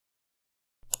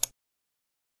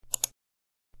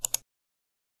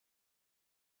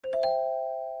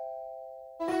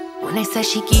When they say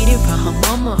she get it from her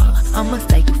mama, I'ma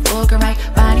stay you fucking right.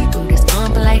 Body through this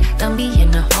unpolite, don't be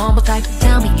in the humble type.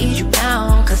 Tell me, is you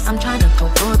down? Cause I'm trying to go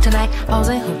through tonight.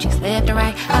 Posing hoochies left and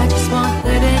right. I just want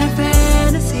good in a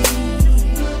fantasy. I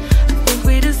think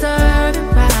we deserve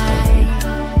it right.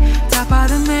 Top of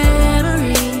the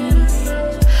memories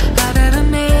I've ever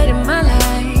made in my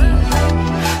life.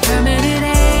 Permanent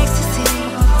ecstasy.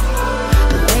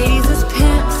 The ladies is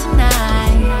pimps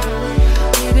tonight.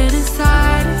 Living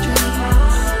inside a dream.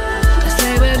 Let's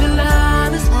play where the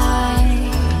love is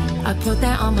like. I put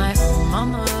that on my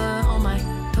mama, on my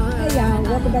hood. Hey y'all,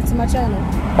 welcome back to my channel.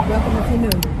 Welcome if you're new.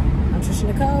 I'm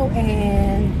Tricia Nëcol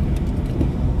and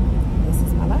this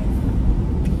is my life.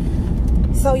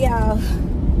 So y'all,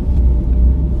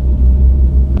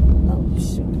 oh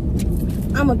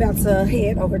shoot, I'm about to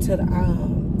head over to the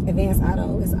Advanced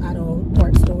Auto. It's an auto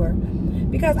parts store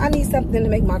because I need something to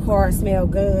make my car smell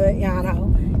good. Y'all know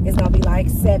it's gonna be like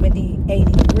 70,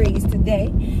 80 degrees today,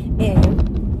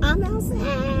 and I'm outside.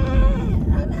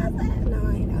 No,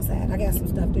 I ain't outside. I got some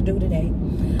stuff to do today.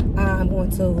 I'm going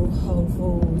to Whole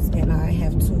Foods, and I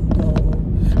have to go.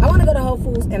 I want to go to Whole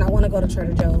Foods, and I want to go to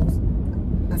Trader Joe's.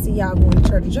 I see y'all going to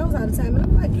Trader Joe's all the time, and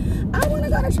I'm like, I want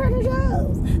to go to Trader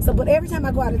Joe's. So, but every time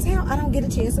I go out of town, I don't get a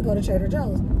chance to go to Trader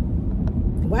Joe's.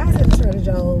 Why is it a Trader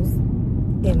Joe's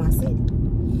in my city?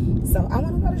 So I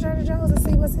want to go to Trader Joe's and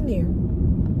see what's in there.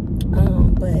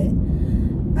 But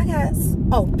I got,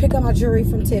 pick up my jewelry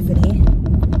from Tiffany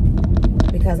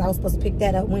because I was supposed to pick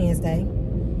that up Wednesday,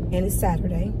 and it's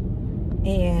Saturday.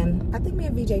 And I think me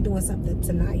and VJ doing something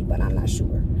tonight, but I'm not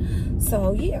sure.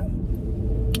 So yeah,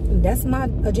 that's my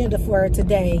agenda for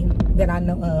today that I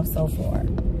know of so far.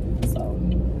 So,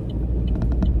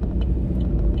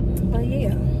 but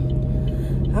yeah,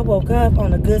 I woke up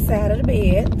on the good side of the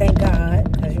bed, thank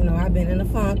God, because you know I've been in a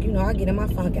funk. You know, I get in my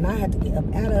funk and I had to get up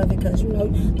out of it because you know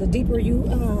the deeper you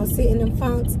sit in them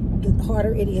funks, the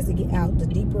harder it is to get out. The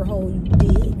deeper hole you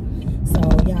dig. So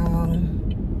y'all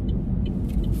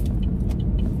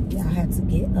had to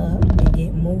get up and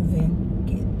get moving,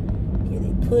 get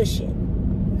it pushing.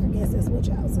 I guess that's what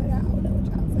y'all say. I don't know what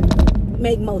y'all say.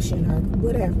 Make motion or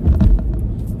whatever.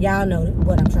 Y'all know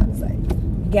what I'm trying to say.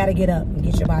 You gotta get up and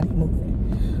get your body moving.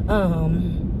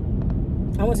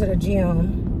 I went to the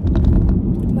gym,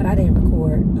 but I didn't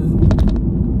record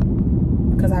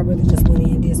because I really just went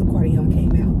in, did some cardio, and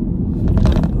came out.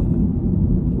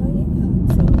 But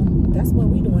yeah, so that's what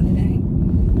we doing today.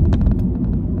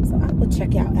 So I will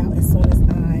check y'all out as soon as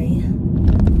I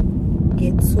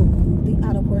get to the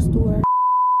auto parts store.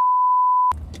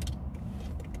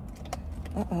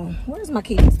 Where's my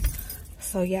keys?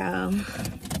 So y'all,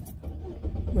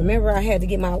 remember I had to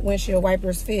get my windshield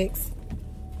wipers fixed.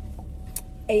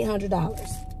 $800.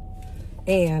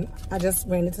 And I just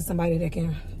ran into somebody that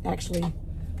can actually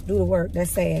do the work.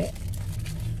 That's sad.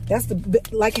 That's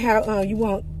like how you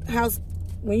want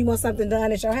when you want something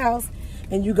done at your house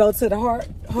and you go to the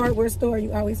hardware store,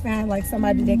 you always find like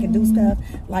somebody that can do stuff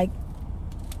like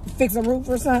fix a roof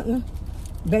or something.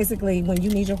 Basically, when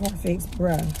you need your car fixed,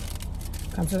 bruh,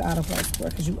 come to the auto parts store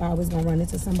because you always gonna run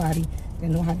into somebody that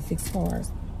know how to fix cars.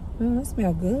 It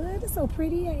smells good. It's so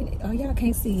pretty, ain't it? Oh, y'all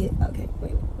can't see it. Okay,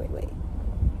 wait.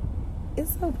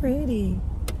 It's so pretty.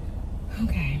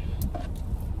 Okay.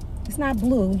 It's not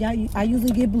blue. I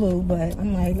usually get blue, but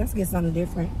I'm like, let's get something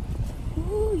different.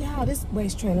 Ooh, y'all, this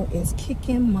waist trainer is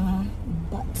kicking my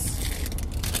butt.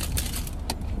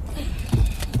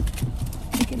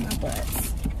 Kicking my butt.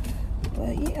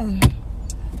 But yeah.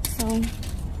 So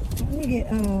let me get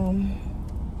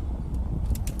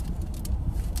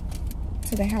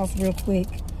to the house real quick,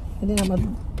 and then I'm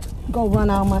gonna go run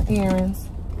all my errands.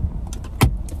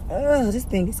 Ugh, this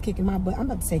thing is kicking my butt. I'm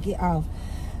about to take it off.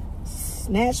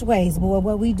 Snatch waist, boy,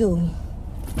 what we do.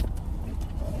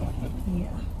 Yeah.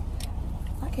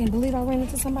 I can't believe I ran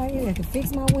into somebody that could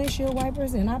fix my windshield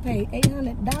wipers and I paid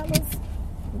 $800.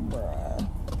 Bruh.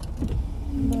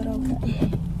 But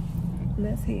okay.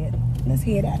 Let's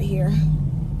head out of here.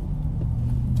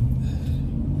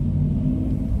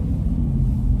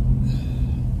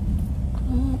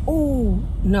 Oh,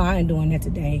 no, I ain't doing that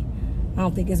today. I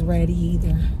don't think it's ready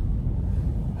either.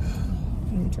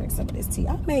 Let me drink some of this tea.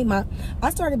 I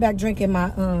started back drinking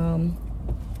my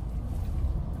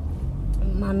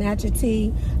my matcha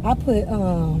tea. I put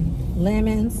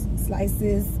lemons,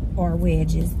 slices or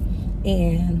wedges,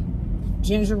 and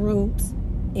ginger roots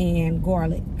and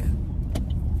garlic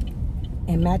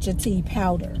and matcha tea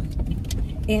powder.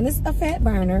 And it's a fat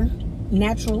burner,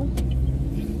 natural.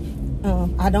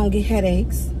 I don't get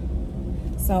headaches.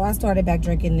 So I started back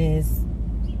drinking this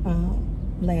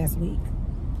last week.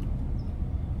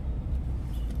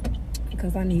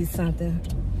 because I need something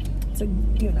to,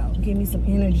 you know, give me some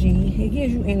energy. It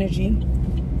gives you energy.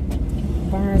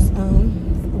 Burns,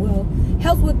 well,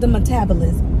 helps with the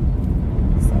metabolism.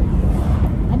 So,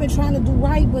 yeah. I've been trying to do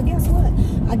right, but guess what?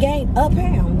 I gained a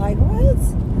pound. Like, what?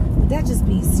 But that just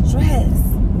be stress,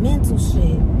 mental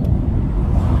shit.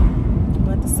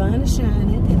 But the sun is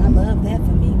shining, and I love that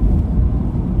for me.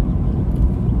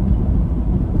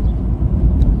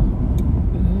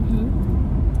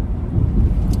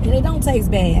 And it don't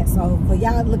taste bad, so for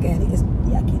y'all look at it, it's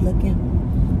yucky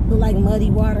looking. Look like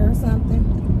muddy water or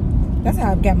something. That's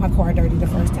how I got my car dirty the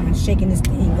first time, shaking this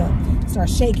thing up. Start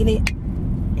shaking it,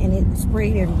 and it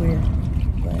sprayed everywhere.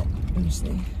 But let me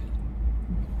see.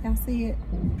 Y'all see it?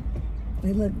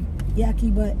 It look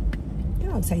yucky, but it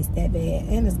don't taste that bad,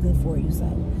 and it's good for you. So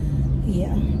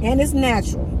yeah, and it's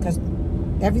natural because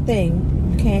everything.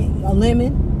 You can't a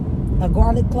lemon, a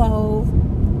garlic clove.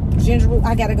 Ginger root.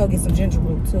 I gotta go get some ginger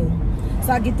root too.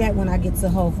 So I get that when I get to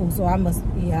Whole Foods. So I most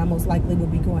likely will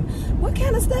be going. What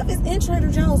kind of stuff is in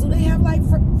Trader Joe's? Do they have like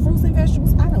fruits and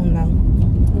vegetables? I don't know.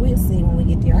 We'll see when we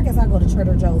get there. I guess I'll go to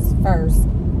Trader Joe's first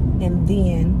and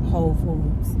then Whole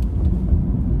Foods.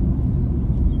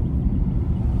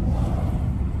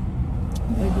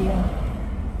 But yeah,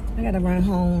 I gotta run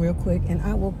home real quick and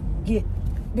I will get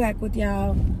back with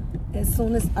y'all as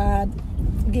soon as I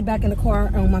get back in the car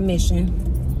on my mission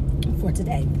for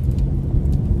today.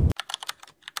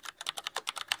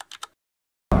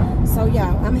 So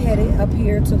yeah, I'm headed up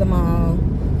here to the mall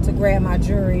to grab my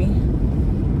jewelry,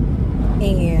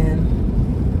 and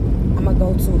I'm gonna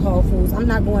go to Whole Foods. I'm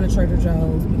not going to Trader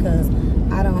Joe's because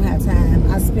I don't have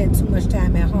time. I spent too much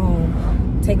time at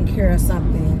home taking care of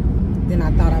something than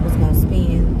I thought I was gonna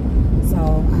spend,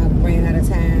 so I ran out of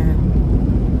time.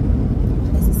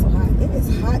 This is so hot. It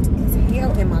is hot as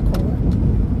hell in my car.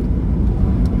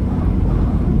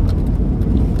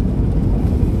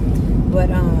 But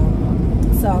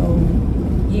so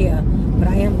yeah, but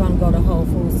I am gonna go to Whole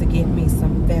Foods to get me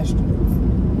some vegetables,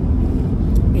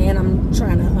 and I'm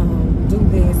trying to do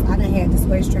this. I done had this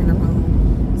waist trainer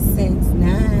on since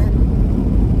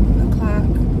 9 o'clock,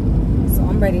 so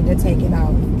I'm ready to take it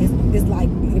off. It's like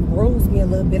it bruised me a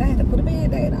little bit. I had to put a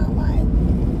band-aid on, like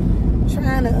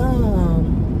trying to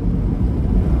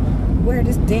wear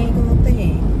this dang little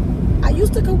thing. I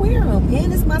used to could wear them,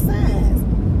 and it's my size.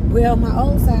 Well, my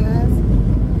old size,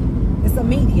 it's a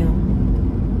medium.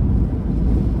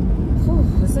 Whew,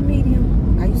 it's a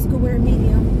medium. I used to wear a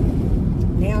medium.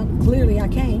 Now, clearly, I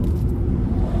can't.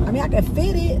 I mean, I can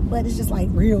fit it, but it's just like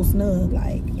real snug.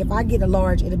 Like, if I get a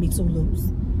large, it'll be too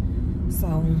loose.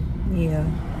 So, yeah.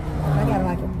 I got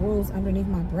like a bruise underneath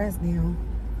my breast now.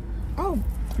 Oh,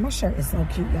 my shirt is so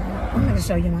cute, y'all. I'm going to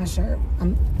show you my shirt.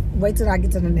 Wait till I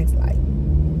get to the next light.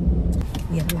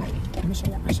 Yeah, the light. Let me show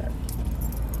you my shirt.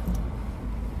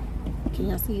 Can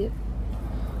y'all see it?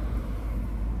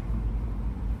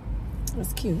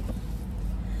 It's cute.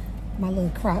 My little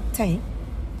crop tank.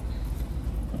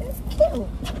 It's cute.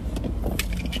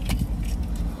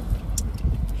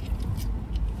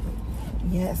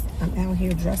 Yes, I'm out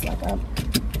here dressed like I'm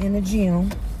in the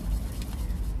gym.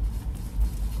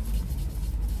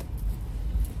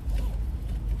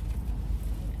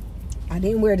 I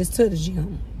didn't wear this to the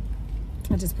gym.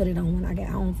 I just put it on when I got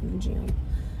home from the gym.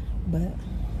 But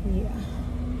yeah,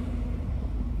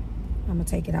 I'm gonna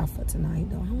take it out for tonight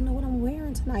though. I don't know what I'm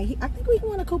wearing tonight. I think we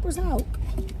going to Cooper's Hawk.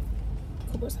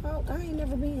 Cooper's Hawk, I ain't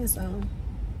never been, so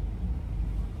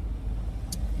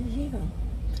yeah.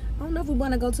 I don't know if we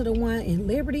want to go to the one in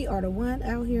Liberty or the one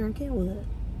out here in Kenwood.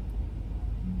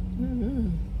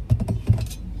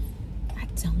 I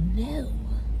don't know.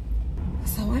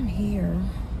 So I'm here.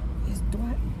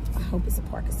 I hope it's a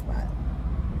parking spot.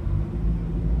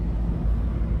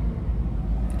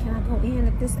 Can I go in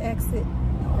at this exit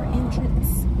or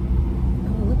entrance?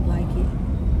 Don't look like it.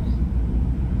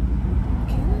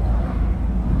 Can I?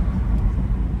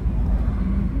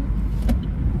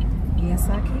 Yes,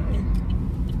 I can.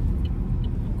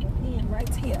 I'll go in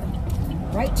right here.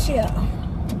 Right here.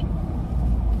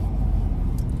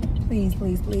 Please,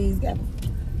 please, please. Got a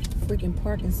freaking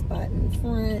parking spot in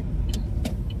front.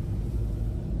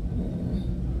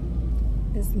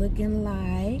 It's looking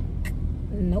like,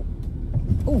 nope.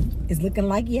 Oh, it's looking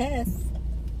like yes.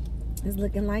 It's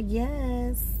looking like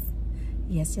yes.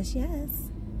 Yes, yes, yes.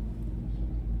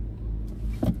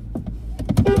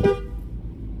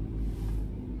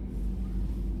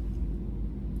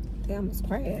 They almost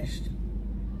crashed.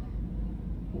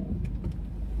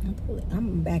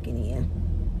 I'm backing in.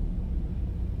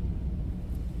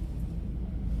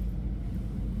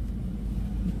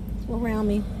 Go around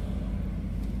me.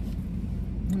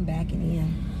 I'm backing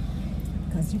in.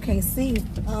 Because you can't see,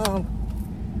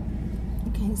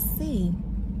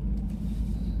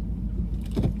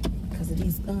 because of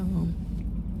these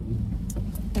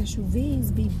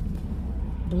SUVs be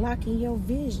blocking your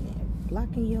vision,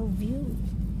 blocking your view.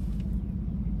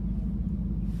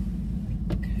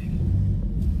 Okay,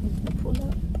 I'm gonna pull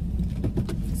up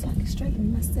so I can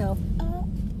straighten myself up.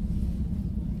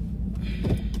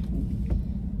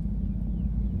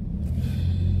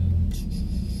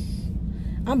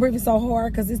 I'm breathing so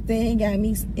hard because this thing got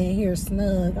me in here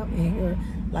snug. I'm in here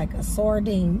like a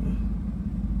sardine.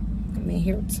 I'm in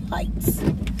here tight.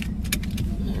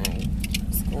 Alright,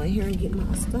 let's go in here and get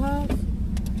my stuff.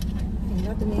 Ain't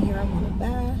nothing in here I want to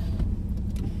buy.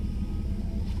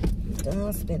 I'm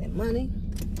done spending money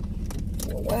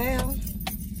for a while.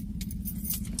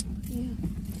 Yeah,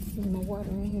 there's my water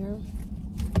in here.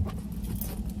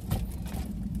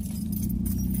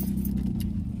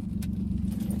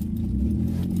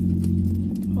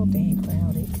 Hope they ain't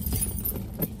crowded.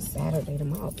 Saturday, the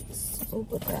mall be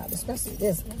super crowded, especially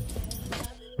this one.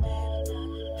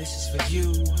 This is for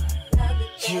you,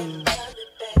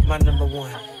 my number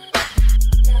one.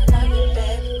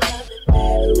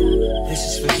 This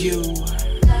is for you,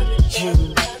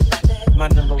 my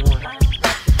number one.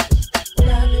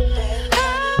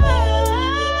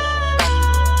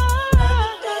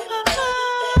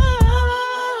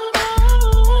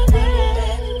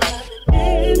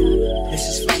 This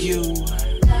is for you,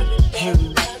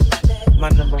 my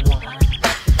number one.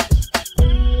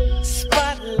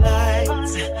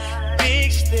 Spotlights,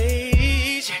 big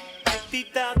stage,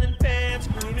 50,000 fans.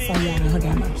 So y'all, I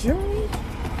got my jewelry.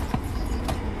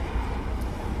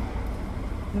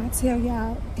 When I tell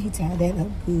y'all, he tied that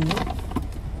up good.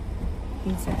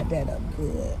 He tied that up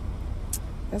good.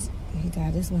 He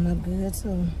tied this one up good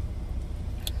too.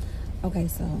 Okay,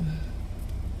 so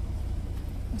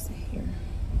what's it here?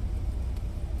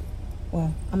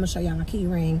 Well, I'm gonna show y'all my key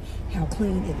ring, how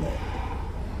clean it look.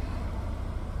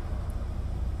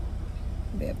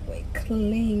 Bad boy,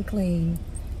 clean, clean.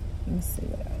 Let me see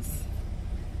what else.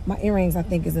 My earrings, I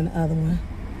think, is in the other one.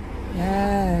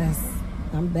 Yes,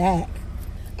 I'm back.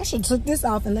 I should took this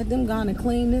off and let them go on and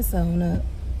clean this on up.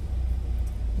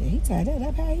 Yeah, he tied that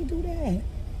up. How he do that?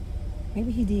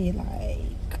 Maybe he did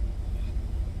like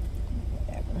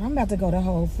whatever. I'm about to go to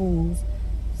Whole Foods,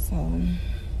 so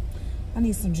I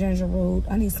need some ginger root.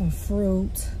 I need some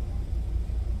fruit.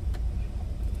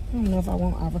 I don't know if I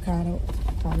want avocado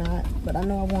or not, but I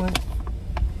know I want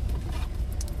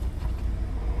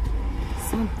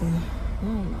something. I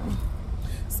don't know.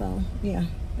 So yeah,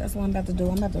 that's what I'm about to do.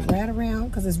 I'm about to ride around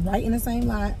because it's right in the same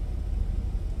lot.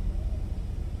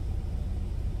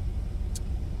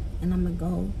 And I'm gonna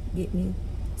go get me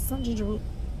some ginger root.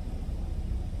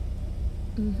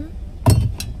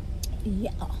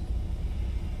 Yeah.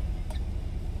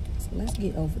 So let's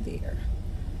get over there.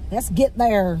 Let's get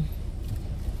there.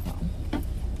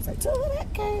 It's like, to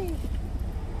that cave.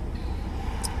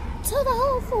 To the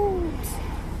Whole Foods.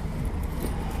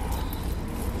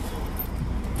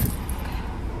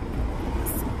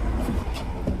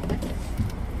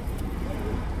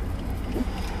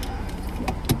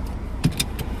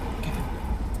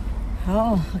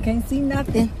 Oh, I can't see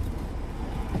nothing.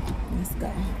 Let's go.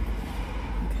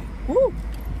 Okay. Woo,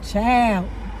 child.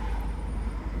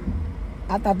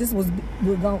 I thought this was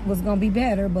gonna be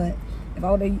better, but if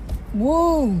I would've,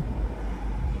 woo.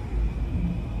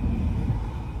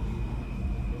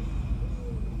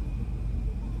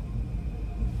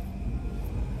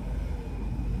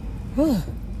 Whew.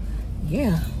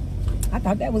 Yeah, I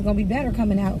thought that was gonna be better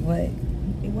coming out, but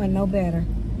it wasn't no better.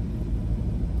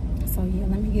 So yeah,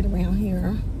 let me get around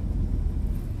here.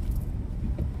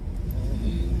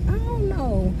 I don't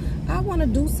know. I want to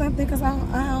do something because I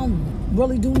don't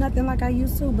really do nothing like I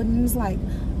used to. But then it's like,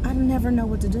 I never know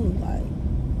what to do. Like,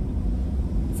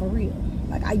 for real.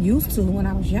 Like, I used to when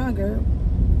I was younger.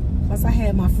 Plus, I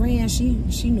had my friend. She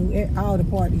knew all the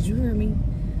parties. You hear me?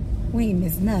 We ain't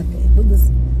missed nothing. We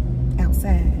was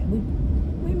outside. We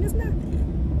ain't missed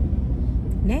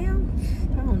nothing. Now,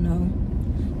 I don't know.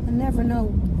 I never know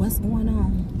what's going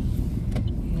on.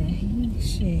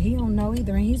 Yeah, he don't know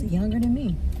either, and he's younger than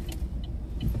me.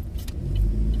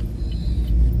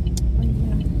 But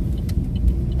yeah.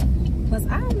 Plus,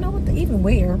 I don't know what to even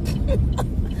wear.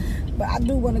 But I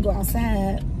do want to go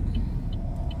outside.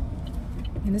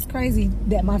 And it's crazy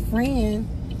that my friend,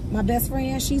 my best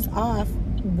friend, she's off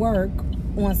work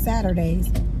on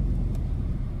Saturdays.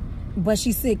 But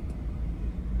she's sick,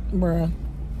 bruh.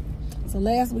 So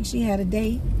last week she had a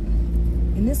date.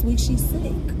 And this week she's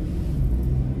sick.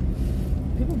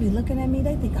 People be looking at me,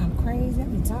 they think I'm crazy. I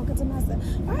be talking to myself.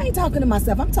 I ain't talking to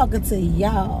myself, I'm talking to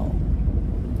y'all.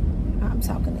 I'm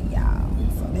talking to y'all,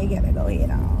 so they gotta go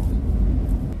ahead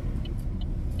on.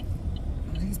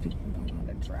 These people don't know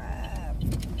how to drive.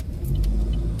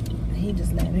 He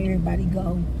just letting everybody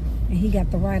go, and he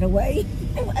got the right of way.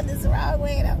 What is the wrong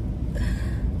way though?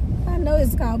 I know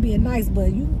it's called being nice,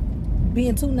 but you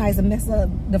being too nice and mess up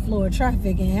the flow of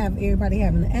traffic and have everybody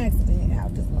having an accident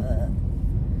out this mud.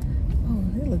 Oh,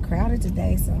 it look crowded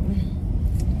today, so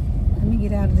let me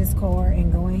get out of this car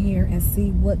and go in here and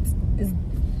see what's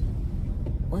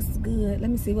good. Let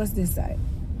me see, what's this side?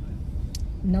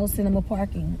 No cinema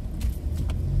parking.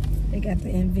 They got the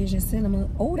Envision Cinema.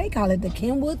 Oh, they call it the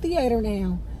Kenwood Theater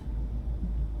now.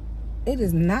 It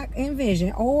is not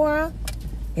Envision. Or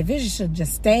Envision should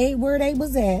just stay where they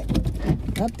was at,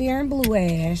 up there in Blue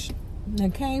Ash. They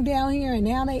came down here and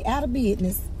now they out of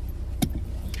business.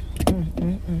 I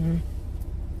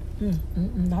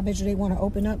bet you they want to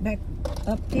open up back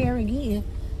up there again.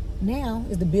 Now,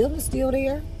 is the building still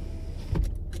there?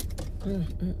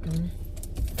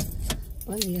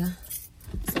 But yeah.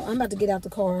 So I'm about to get out the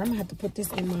car. I'm gonna have to put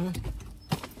this in my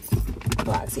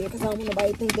box here because I don't want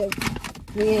nobody to think that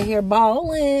we in here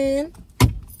balling.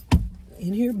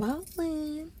 In here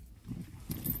balling.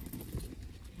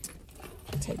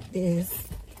 Take this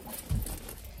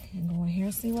and go in here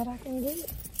and see what I can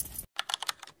get.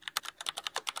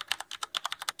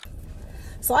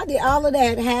 So I did all of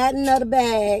that, had another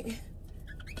bag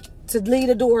to leave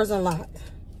the doors unlocked.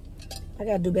 I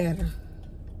gotta do better.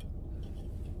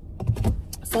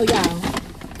 So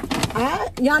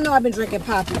y'all know I've been drinking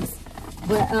poppies,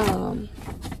 but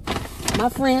my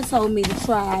friend told me to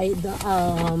try the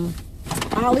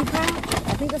Olipop.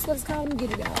 I think that's what it's called. Let me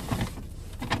get it out.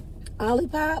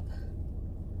 Olipop.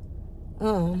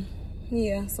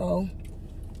 Yeah. So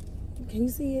can you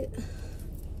see it?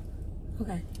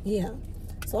 Okay. Yeah.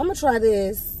 So I'm gonna try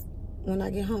this when I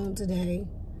get home today.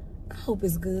 I hope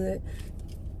it's good.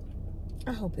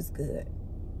 I hope it's good.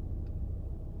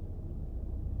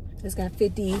 It's got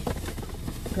 50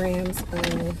 grams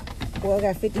of, well, it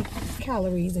got 50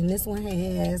 calories, and this one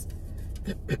has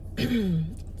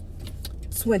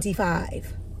 25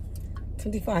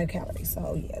 calories.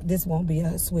 So yeah, this won't be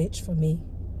a switch for me.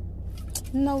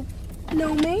 No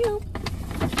ma'am,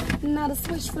 not a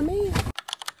switch for me.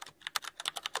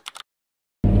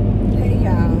 Hey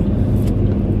y'all,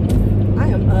 I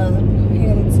am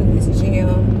headed to this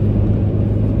gym.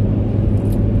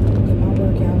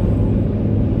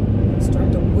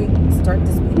 Start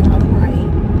this week out right.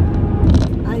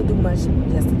 I didn't do much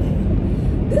yesterday.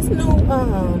 This new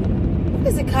what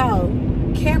is it called?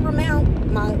 Camera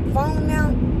mount, my phone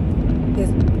mount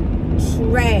is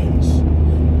trash.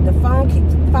 The phone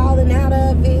keeps falling out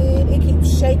of it. It keeps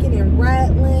shaking and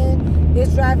rattling.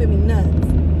 It's driving me nuts.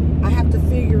 I have to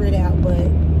figure it out,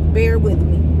 but bear with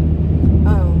me.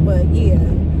 But yeah,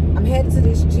 I'm headed to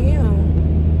this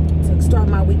gym to start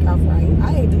my week off right.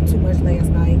 I didn't do too much last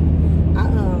night. I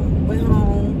went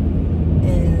home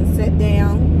and sat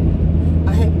down.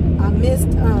 I missed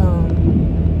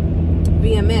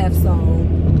BMF, so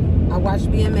I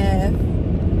watched BMF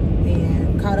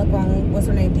and caught up on what's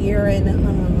her name, Dear in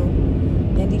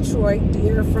Detroit,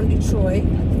 Dear from Detroit. I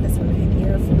think that's her name,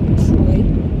 Dear from Detroit.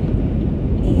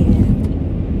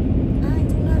 And I ain't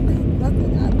do nothing.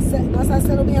 Once I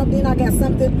settled down, then I got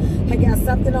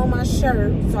something on my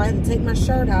shirt, so I had to take my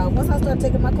shirt off. Once I started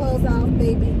taking my clothes off,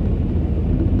 baby,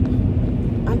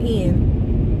 I'm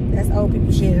in. That's old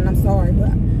people shit, and I'm sorry,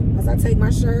 but once I take my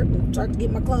shirt and start to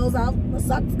get my clothes off, my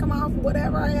socks come off,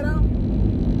 whatever I had on,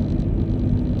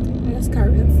 there's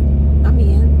curtains. I'm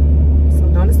in. So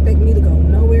don't expect me to go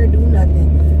nowhere, do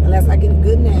nothing, unless I get a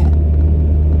good nap.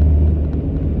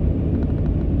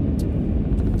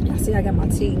 I see I got my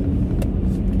tea.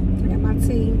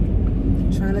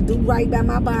 Trying to do right by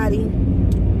my body.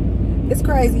 It's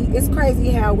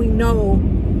crazy how we know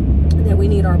that we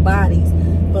need our bodies,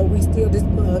 but we still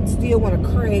want to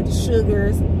crave the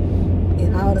sugars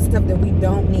and all the stuff that we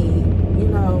don't need. You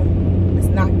know, it's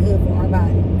not good for our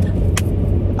body.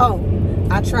 Oh,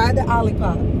 I tried the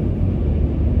Olipop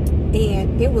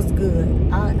and it was good.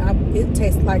 It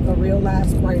tastes like a real live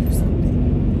Sprite or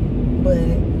something,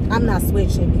 but I'm not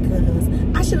switching because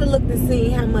I should have looked and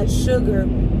seen how much sugar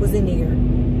was in there.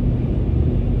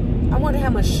 I wonder how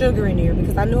much sugar in there,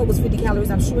 because I know it was 50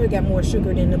 calories. I'm sure it got more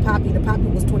sugar than the Poppy. The Poppy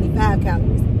was 25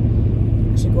 calories.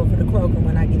 I should go for the Kroger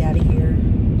when I get out of here.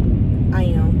 I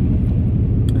am.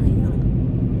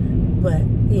 But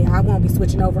yeah, I won't be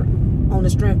switching over on the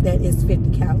strength that is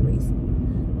 50 calories.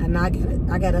 And I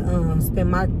gotta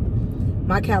spend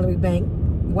my calorie bank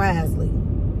wisely,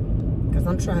 because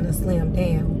I'm trying to slim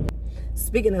down.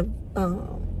 Speaking of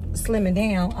slimming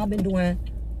down, I've been doing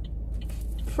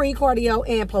pre-cardio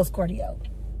and post-cardio.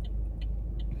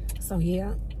 So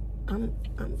yeah, I'm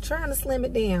trying to slim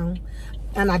it down.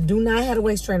 And I do not have a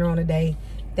waist trainer on today.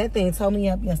 That thing tore me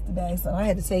up yesterday, so I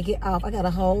had to take it off. I got a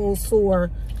whole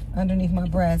sore underneath my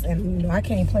breast, and you know I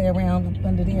can't play around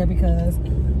under there because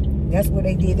that's where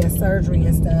they did that surgery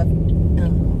and stuff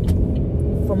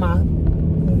for my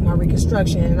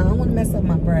reconstruction, and I don't want to mess up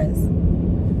my breast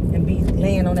and be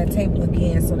laying on that table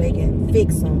again so they can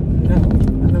fix them.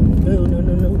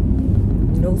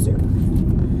 No, sir.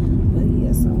 But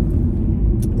yeah, so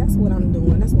that's what I'm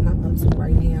doing. That's what I'm up to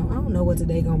right now. I don't know what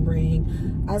today gonna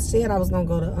bring. I said I was gonna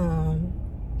go to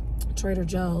Trader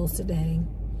Joe's today.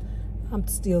 I'm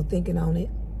still thinking on it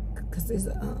because it's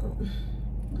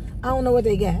I don't know what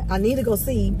they got. I need to go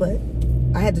see, but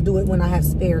I had to do it when I have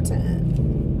spare time.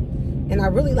 And I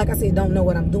really, like I said, don't know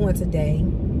what I'm doing today.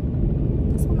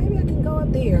 So maybe I can go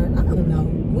up there. I don't know.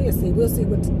 We'll see. We'll see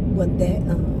what that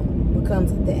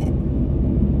becomes of that.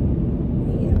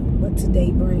 Yeah, what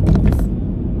today brings.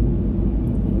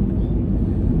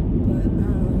 But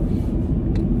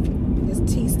this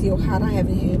tea's still hot. I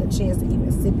haven't had a chance to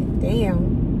even sip it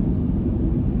down.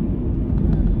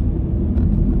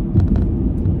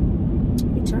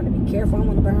 Be trying to be careful. I don't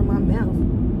want to burn my mouth.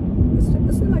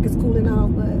 It seems like it's cooling off,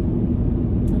 but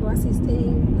do I see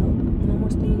steam? No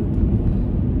more steam.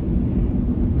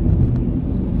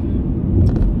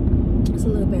 It's a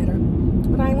little better.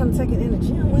 But I ain't want to take it in the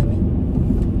gym with me.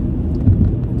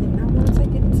 I did not want to take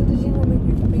it into the gym with me.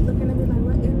 People be looking at me like,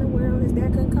 what in the world is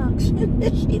that concoction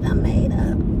that she done made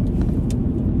up?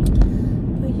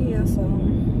 But yeah, so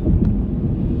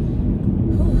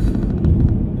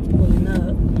pulling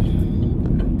up.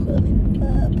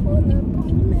 I'm pulling up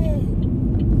on me.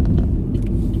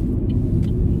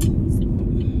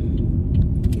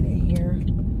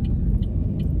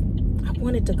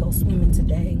 Wanted to go swimming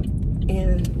today,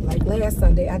 and like last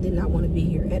Sunday I did not want to be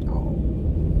here at all.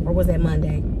 Or was that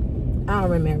Monday? I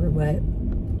don't remember, but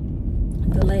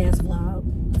the last vlog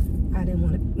I didn't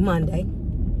want to. Monday,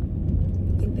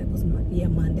 I think that was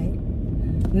Monday.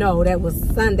 No, that was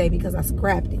Sunday because I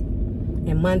scrapped it,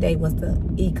 and Monday was the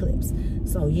eclipse.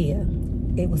 So yeah,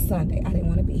 it was Sunday. I didn't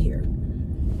want to be here.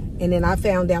 And then I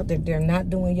found out that they're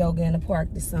not doing yoga in the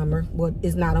park this summer. Well,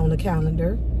 it's not on the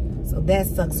calendar. So that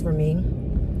sucks for me.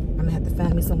 I'm gonna have to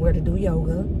find me somewhere to do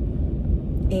yoga.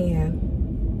 And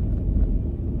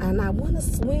I want to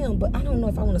swim, but I don't know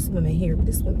if I want to swim in here.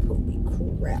 This swimming pool will be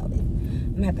crowded.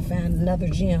 I'm gonna have to find another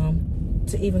gym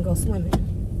to even go swimming.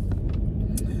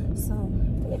 So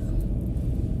yeah.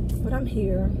 But I'm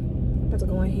here. I'm about to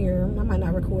go in here. I might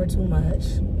not record too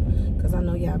much because I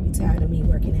know y'all be tired of me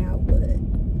working out, but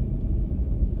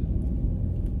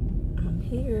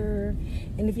here.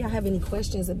 And if y'all have any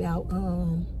questions about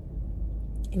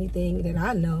anything that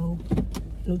I know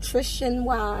nutrition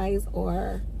wise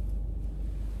or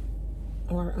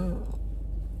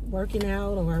working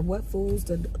out, or what foods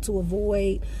to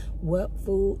avoid, what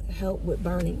food help with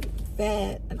burning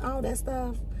fat and all that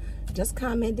stuff, just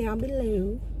comment down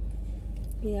below.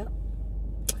 Yeah,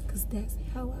 because that's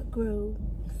how I grow.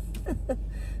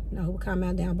 No,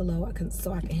 comment down below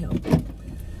so I can help,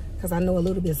 because I know a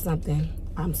little bit of something.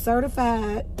 I'm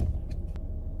certified.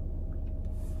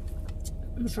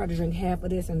 I'm gonna try to drink half of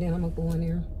this and then I'm gonna go in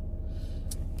there.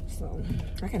 So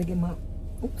I gotta get my,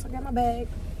 oops, I got my bag.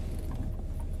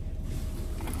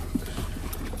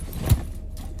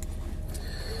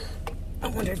 I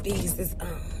wonder if these is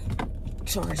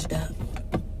charged up.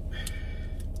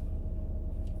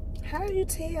 How do you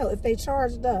tell if they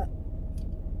charged up?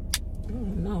 I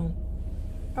don't know.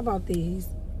 How about these?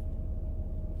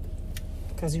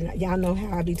 Because y'all know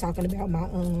how I be talking about my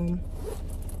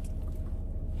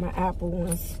my Apple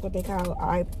ones, what they call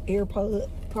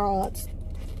AirPods,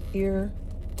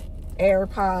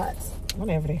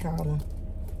 whatever they call them.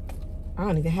 I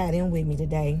don't even have them with me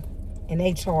today, and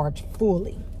they charge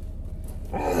fully.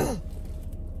 Oh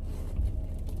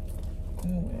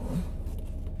well,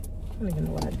 I don't even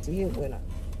know what I did with them.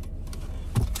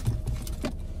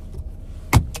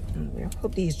 Oh well, I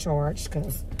hope these charged,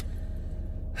 because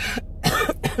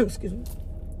excuse me,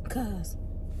 because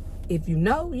if you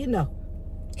know, you know.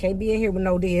 Can't be in here with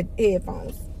no dead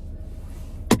headphones.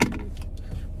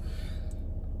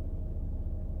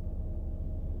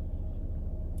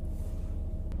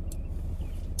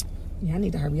 Yeah, I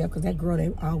need to hurry up because that girl,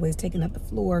 they always taking up the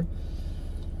floor.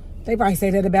 They probably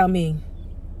say that about me.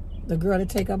 The girl that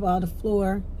take up all the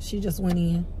floor, she just went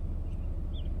in.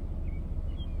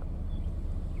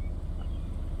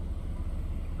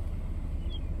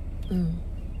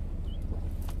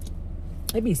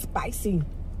 It be spicy.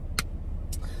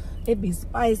 It be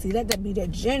spicy. That be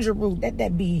that ginger root.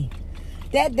 That be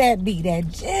That be that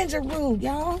ginger root,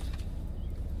 y'all.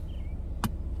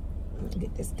 Let me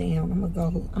get this down. I'm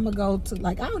gonna go to,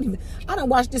 like, I don't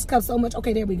wash this cup so much.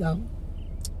 Okay, there we go.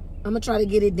 I'm gonna try to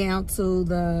get it down to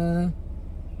the,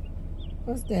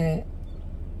 what's that?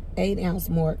 8-ounce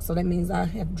mark. So that means I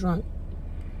have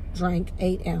drank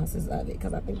 8 ounces of it,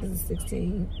 because I think this is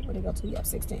 16. Where'd it go to? Yep,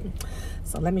 16.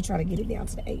 So let me try to get it down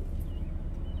to the 8.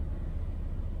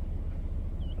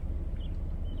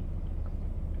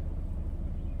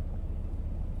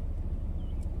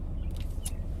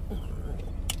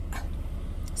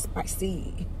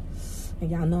 Spicy.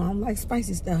 And y'all know I don't like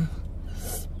spicy stuff.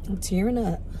 I'm tearing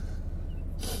up.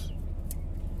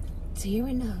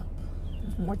 Tearing up.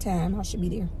 One more time, I should be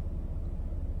there.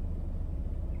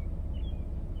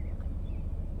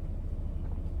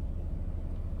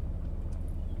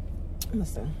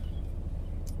 Listen.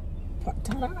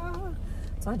 Ta-da!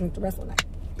 So I drink the rest of the night.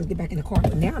 Let's get back in the car.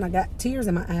 But now I got tears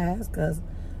in my eyes because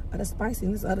of the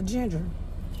spiciness of the ginger.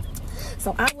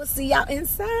 So I will see y'all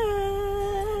inside.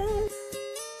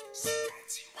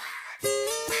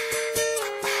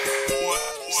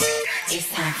 It's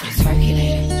time for the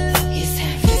circulator. It's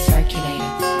time for the circulator.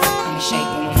 I'ma shake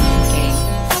my money.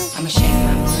 I'ma shake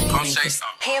my money.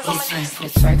 Hands on my knees. It's time for the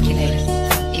circulator.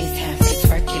 It's time for the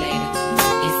circulator.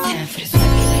 It's time for the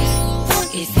circulator.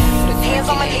 It's time for the hands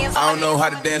on my hands. I don't know how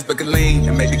to dance but can lean,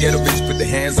 and make the ghetto bitch put their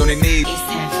hands on their knees. It's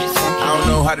time for the circulator. I don't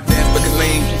know how to dance but can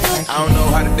lean. I don't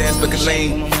know how to dance but can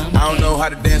lean. I don't know how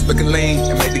to dance but can lean,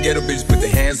 and make the ghetto bitches put their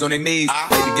hands on their knees.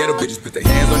 Make the ghetto bitches put their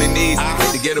hands on their knees.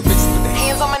 Make the ghetto bitches put their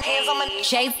hands on my hands on my knees.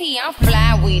 JP, I'm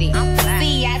fly with it.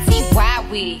 CITY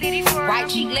with it. Right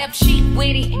cheek, left cheek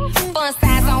with it. Fun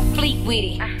size on fleek with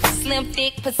it. Slim,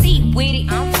 thick, petite with it.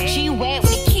 She wet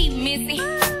when it keep missing.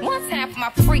 One time for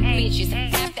my freak bitches.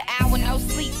 After hour, no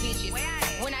sleep bitches.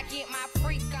 When I get my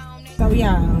freak on. So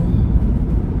y'all,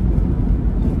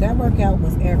 that workout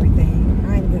was everything.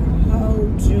 I ain't gonna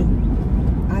hold you.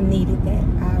 I needed that.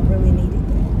 I really needed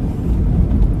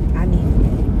that. I needed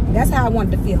that. That's how I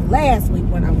wanted to feel last week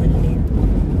when I went in there.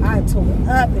 I tore it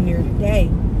up in there today.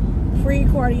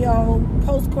 Pre-cardio,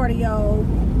 post-cardio.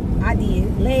 I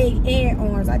did leg and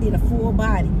arms. I did a full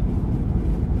body.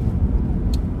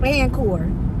 And core.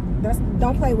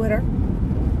 Don't play with her.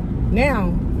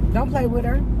 Now, don't play with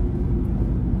her.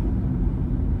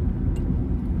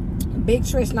 Big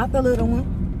Trish, not the little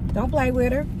one. Don't play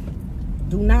with her.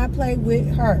 Do not play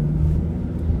with her.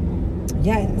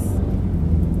 Yes.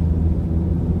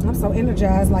 I'm so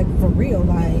energized, like, for real.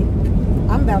 Like,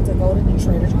 I'm about to go to the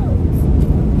Trader Joe's.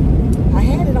 I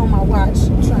had it on my watch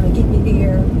trying to get me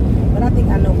there, but I think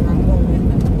I know where I'm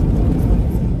going.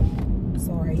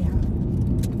 Sorry, y'all.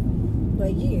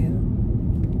 But yeah.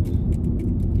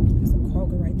 There's a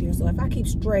Kroger right there. So if I keep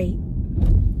straight,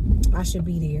 I should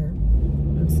be there.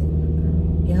 Let's see.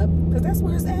 Yep, because that's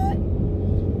where it's at.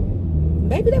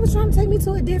 Maybe they was trying to take me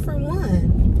to a different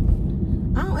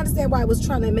one. I don't understand why it was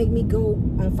trying to make me go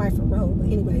on Pfeiffer Road. But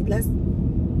anyway, let's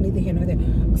neither here nor there.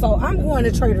 So I'm going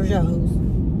to Trader Joe's.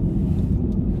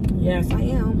 Yes, I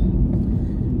am.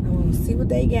 I'm going to see what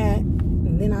they got.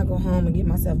 And then I'll go home and get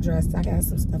myself dressed. I got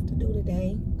some stuff to do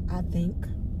today, I think.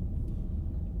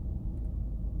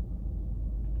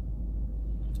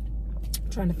 I'm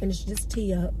trying to finish this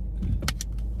tea up.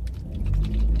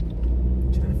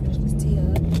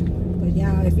 But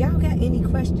y'all, if y'all got any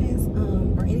questions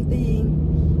or anything,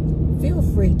 feel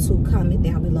free to comment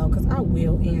down below, because I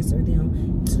will answer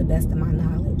them to the best of my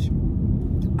knowledge.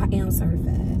 I am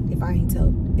certified. If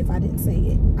I didn't say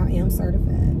it, I am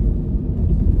certified.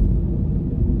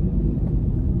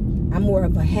 I'm more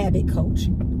of a habit coach.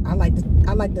 I like to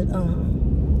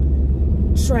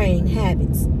train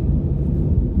habits.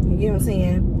 You get what I'm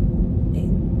saying?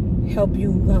 And help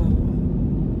you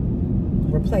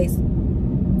replace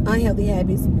unhealthy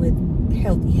habits with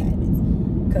healthy habits,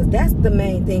 because that's the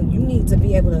main thing. You need to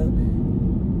be able to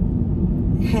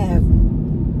have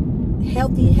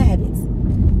healthy habits.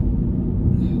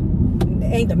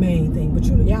 It ain't the main thing, but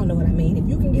y'all know what I mean. If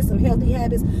you can get some healthy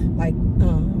habits, like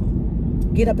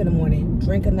get up in the morning,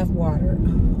 drink enough water,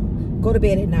 go to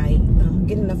bed at night,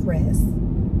 get enough rest,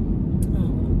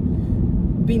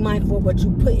 be mindful of what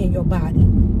you put in your body,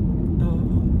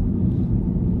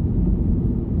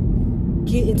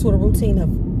 get into a routine of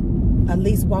at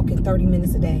least walking 30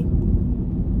 minutes a day.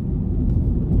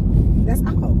 That's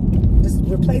all. Just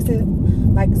replace it.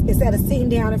 Like, instead of sitting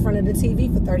down in front of the TV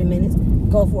for 30 minutes,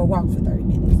 go for a walk for 30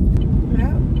 minutes. You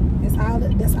know? That's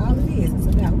all it is. It's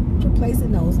about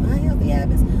replacing those unhealthy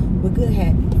habits with good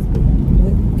habits,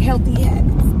 with healthy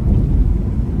habits.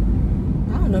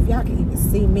 I don't know if y'all can even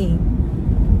see me.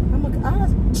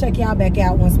 I'll check y'all back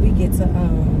out once we get to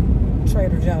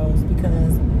Trader Joe's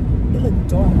because it looked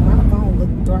dark. My phone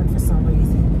looked dark for some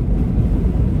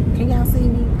reason. Can y'all see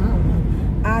me? I don't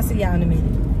know. I'll see y'all in a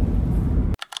minute.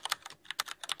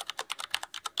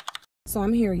 So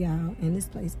I'm here, y'all, and this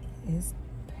place is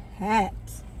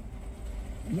packed.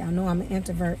 Y'all know I'm an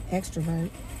introvert, extrovert.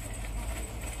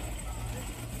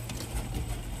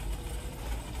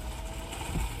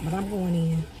 But I'm going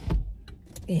in.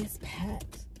 It's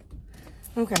packed.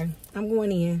 Okay, I'm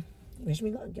going in. Wish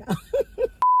me luck, y'all.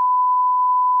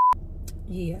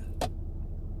 Yeah.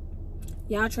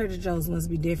 Y'all Trader Joe's must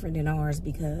be different than ours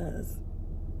because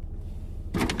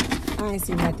I ain't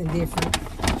seen nothing different.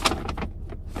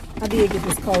 I did get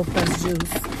this cold pressed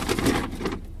juice.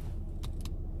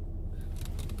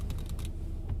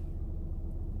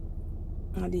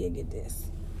 I did get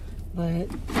this. But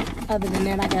other than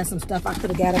that, I got some stuff I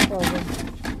could have got at Kroger.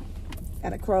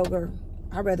 At a Kroger.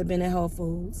 I'd rather been at Whole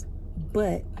Foods.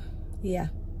 But, yeah.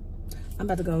 I'm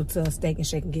about to go to a Steak and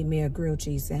Shake and get me a grilled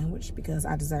cheese sandwich because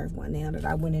I deserve one now that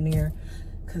I went in there.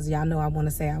 Because y'all know I want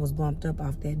to say I was bumped up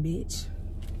off that bitch.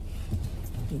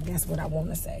 That's what I want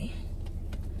to say.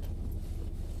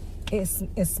 It's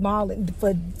small.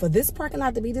 For this parking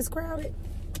lot to be this crowded,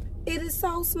 it is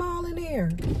so small in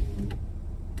there.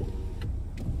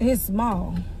 It's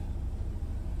small.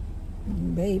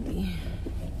 Baby.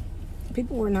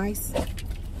 People were nice.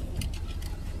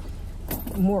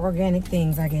 More organic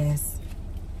things, I guess.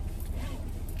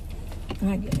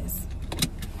 But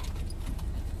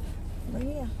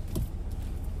yeah.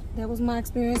 That was my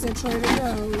experience at Trader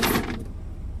Joe's.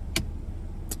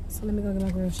 So let me go get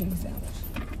my grilled cheese sandwich.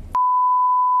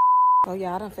 Oh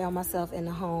yeah, I done found myself in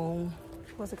the home,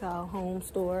 what's it called? Home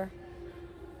store.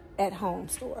 At home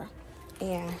store.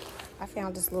 And I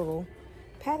found this little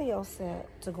patio set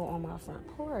to go on my front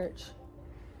porch.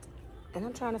 And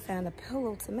I'm trying to find a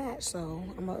pillow to match, so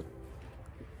I'm gonna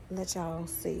let y'all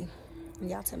see.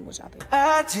 Y'all tell me what y'all think.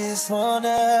 I just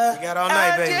wanna. You got all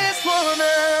night, baby. I just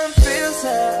wanna feel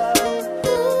some.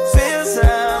 Feel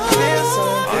some. Feel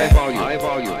some. High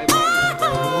volume.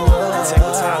 Take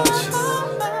my time with you.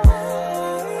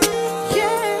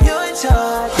 Yeah, you're in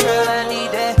charge, girl. I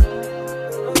need that.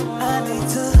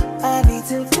 I need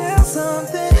to feel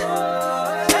something.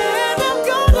 And I'm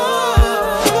gonna.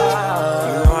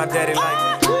 You know how daddy like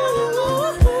it.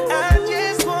 I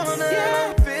just wanna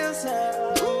feel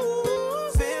some.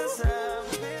 Feel some.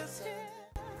 Feel some.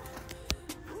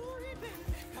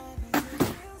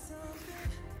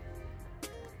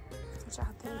 What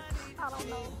y'all think? I don't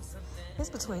know. It's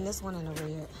between this one and the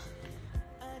red.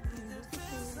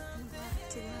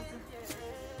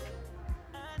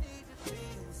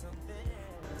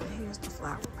 Here's the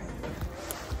flower paper.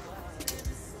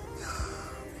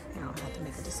 Now I have to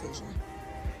make a decision.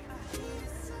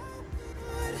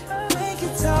 Make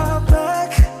it talk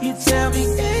back. You tell me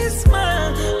it's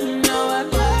mine. You know I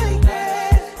like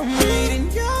that. I'm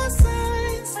reading your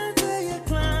signs until you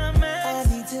climax. I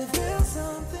need to feel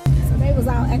something. So they was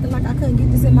all acting like I couldn't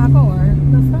get this in my car.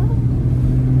 The fuck? I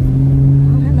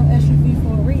don't have no SUV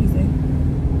for a reason.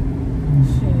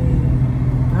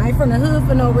 Shit. I ain't from the hood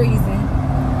for no reason.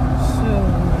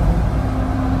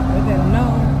 They better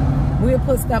know. We'll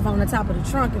put stuff on the top of the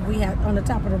trunk if we had, on the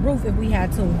top of the roof if we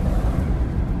had to.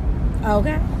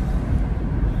 Okay.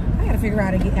 I gotta figure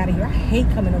out how to get out of here. I hate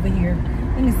coming over here.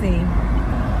 Let me see.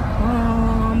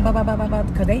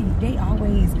 Cause they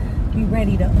always be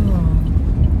ready to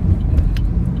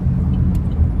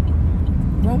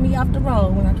run me off the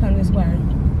road when I come this way.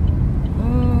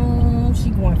 She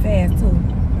going fast too.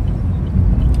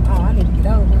 Oh, I need to get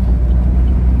over.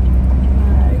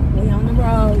 We on the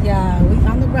road, y'all. We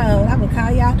on the road. I will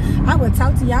call y'all. I will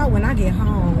talk to y'all when I get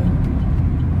home.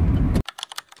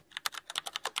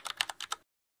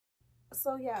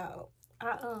 So, y'all,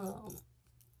 I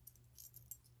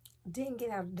didn't get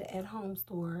out of the at-home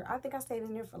store. I think I stayed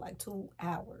in there for like 2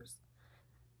 hours.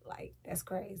 Like, that's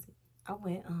crazy. I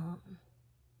went,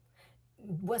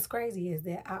 what's crazy is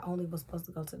that I only was supposed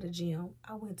to go to the gym.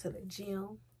 I went to the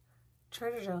gym,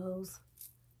 Trader Joe's,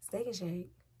 Steak and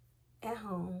Shake, at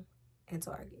home, and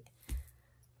Target.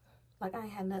 Like, I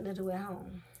ain't had nothing to do at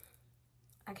home.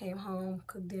 I came home,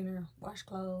 cooked dinner, washed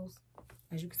clothes.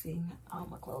 As you can see, all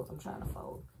my clothes I'm trying to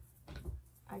fold.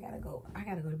 I gotta go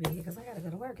to bed because I gotta go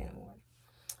to work in the morning.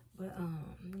 But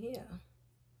yeah.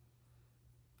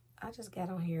 I just got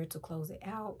on here to close it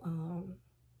out.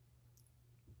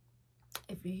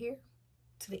 If you're here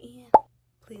to the end,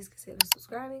 please consider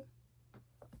subscribing.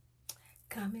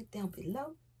 Comment down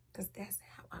below, because that's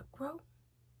how I grow.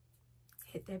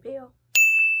 Hit that bell.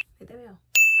 Hit that bell.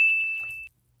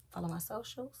 Follow my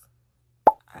socials.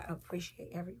 I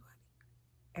appreciate everybody.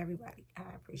 everybody. I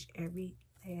appreciate every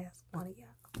last one of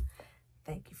y'all.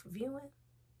 Thank you for viewing.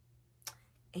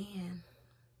 And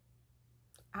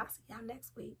I'll see y'all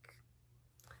next week.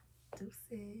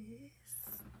 Deuces.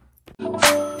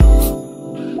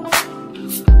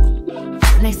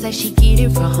 When they say she get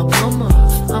it from her mama,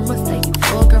 I'ma say you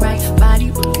fuck her right.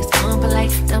 Body rude is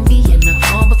unpolite. Don't be in the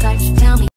humble type. Tell me.